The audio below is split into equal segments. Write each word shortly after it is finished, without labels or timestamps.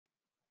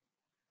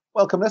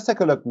Welcome. Let's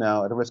take a look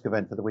now at a risk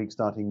event for the week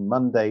starting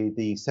Monday,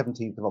 the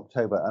 17th of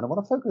October. And I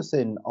want to focus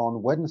in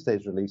on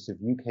Wednesday's release of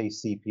UK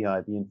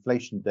CPI, the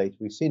inflation data.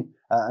 We've seen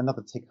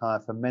another tick higher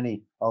for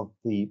many of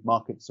the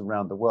markets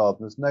around the world.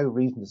 And there's no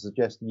reason to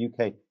suggest the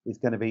UK is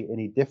going to be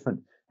any different.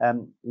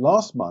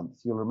 Last month,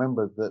 you'll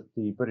remember that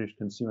the British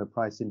Consumer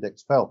Price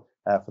Index fell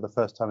for the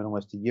first time in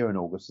almost a year in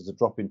August as a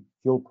drop in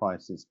fuel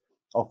prices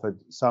offered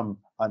some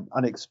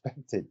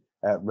unexpected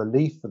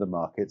relief for the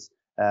markets.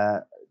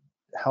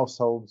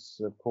 Households,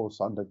 of course,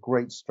 under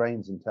great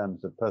strains in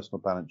terms of personal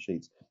balance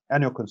sheets.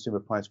 Annual consumer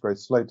price growth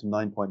slowed to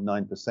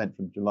 9.9%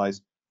 from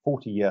July's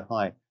 40-year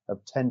high of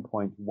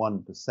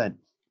 10.1%.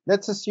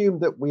 Let's assume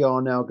that we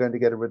are now going to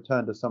get a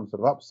return to some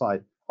sort of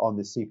upside on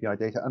this CPI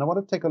data. And I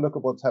want to take a look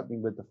at what's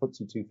happening with the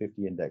FTSE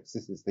 250 index.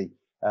 This is the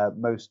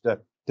most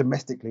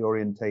domestically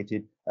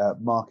orientated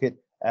market.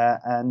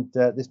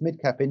 This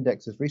mid-cap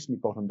index has recently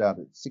bottomed out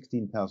at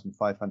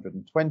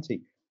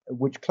 16,520,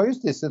 which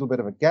closed this little bit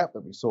of a gap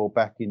that we saw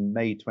back in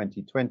May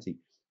 2020.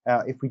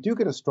 If we do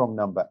get a strong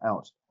number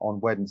out on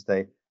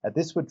Wednesday,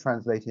 this would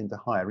translate into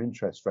higher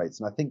interest rates.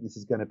 And I think this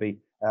is going to be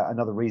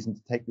another reason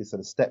to take this at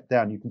a step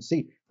down. You can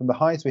see from the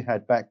highs we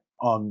had back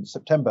on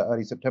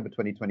early September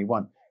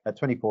 2021, at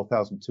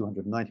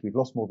 24,290, we've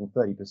lost more than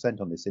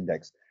 30% on this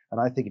index. And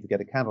I think if you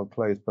get a candle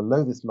close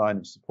below this line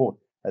of support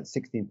at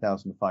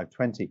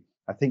 16,520,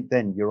 I think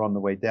then you're on the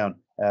way down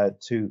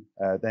to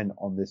then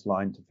on this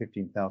line to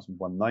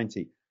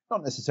 15,190.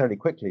 Not necessarily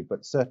quickly,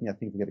 but certainly I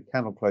think if we get a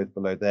candle close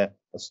below there,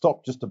 a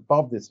stop just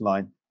above this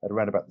line at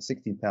around about the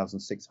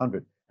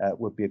 16,600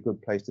 would be a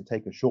good place to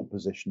take a short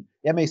position.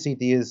 The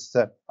MACD is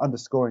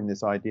underscoring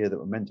this idea that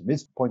momentum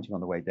is pointing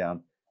on the way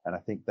down, and I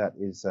think that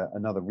is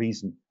another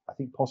reason, I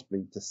think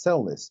possibly to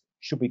sell this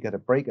should we get a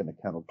break and a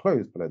candle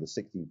close below the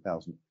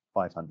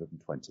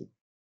 16,520.